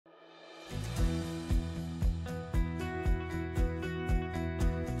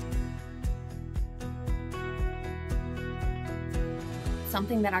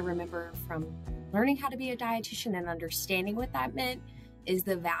Something that I remember from learning how to be a dietitian and understanding what that meant is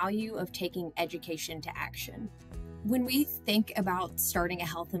the value of taking education to action. When we think about starting a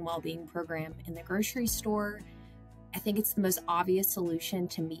health and well-being program in the grocery store, I think it's the most obvious solution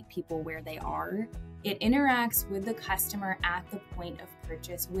to meet people where they are. It interacts with the customer at the point of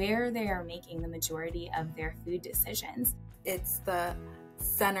purchase where they are making the majority of their food decisions. It's the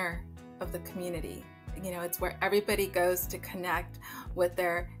center of the community. It's where everybody goes to connect with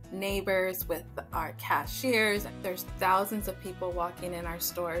their neighbors, with our cashiers. There's thousands of people walking in our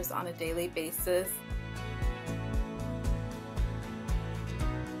stores on a daily basis.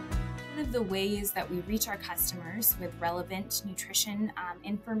 One of the ways that we reach our customers with relevant nutrition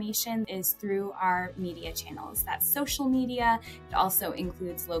information is through our media channels. That's social media. It also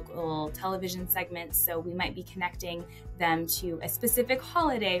includes local television segments, so we might be connecting them to a specific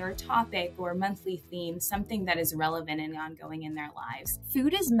holiday or topic or monthly theme, something that is relevant and ongoing in their lives.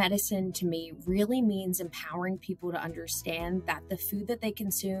 Food as medicine to me really means empowering people to understand that the food that they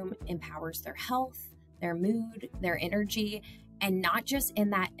consume empowers their health, their mood, their energy, and not just in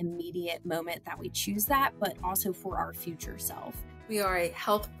that immediate moment that we choose that, but also for our future self. We are a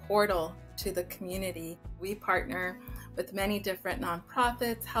health portal to the community. We partner with many different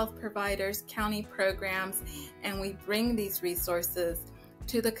nonprofits, health providers, county programs, and we bring these resources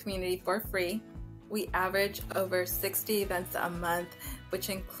to the community for free. We average over 60 events a month, which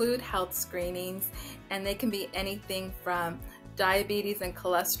include health screenings, and they can be anything from diabetes and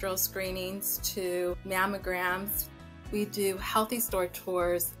cholesterol screenings to mammograms. We do healthy store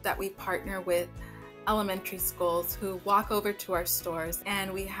tours that we partner with elementary schools who walk over to our stores,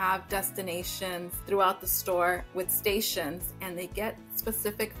 and we have destinations throughout the store with stations, and they get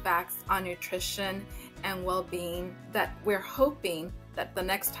specific facts on nutrition and well-being that we're hoping that the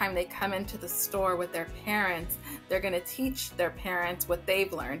next time they come into the store with their parents, they're going to teach their parents what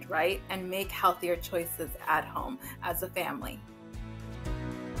they've learned, right? And make healthier choices at home as a family.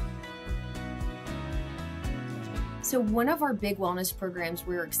 So one of our big wellness programs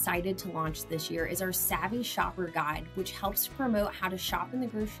we're excited to launch this year is our Savvy Shopper Guide, which helps to promote how to shop in the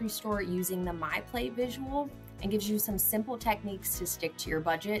grocery store using the My Plate visual and gives you some simple techniques to stick to your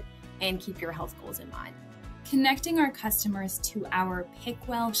budget and keep your health goals in mind. Connecting our customers to our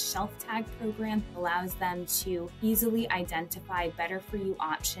PickWell shelf tag program allows them to easily identify better for you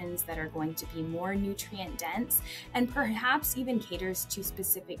options that are going to be more nutrient dense and perhaps even caters to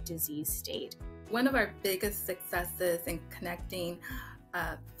specific disease state. One of our biggest successes in connecting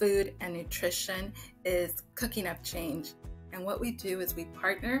food and nutrition is Cooking Up Change. And what we do is we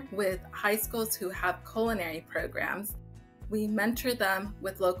partner with high schools who have culinary programs. We mentor them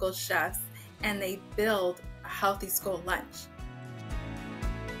with local chefs, and they build a healthy school lunch.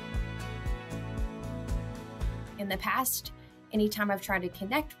 In the past, anytime I've tried to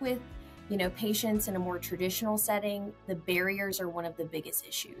connect with, patients in a more traditional setting, the barriers are one of the biggest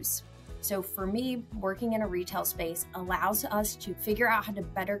issues. So for me, working in a retail space allows us to figure out how to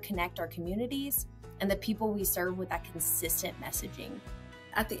better connect our communities and the people we serve with that consistent messaging.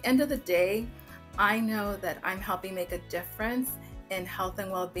 At the end of the day, I know that I'm helping make a difference in health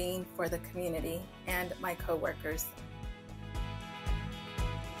and well-being for the community and my coworkers.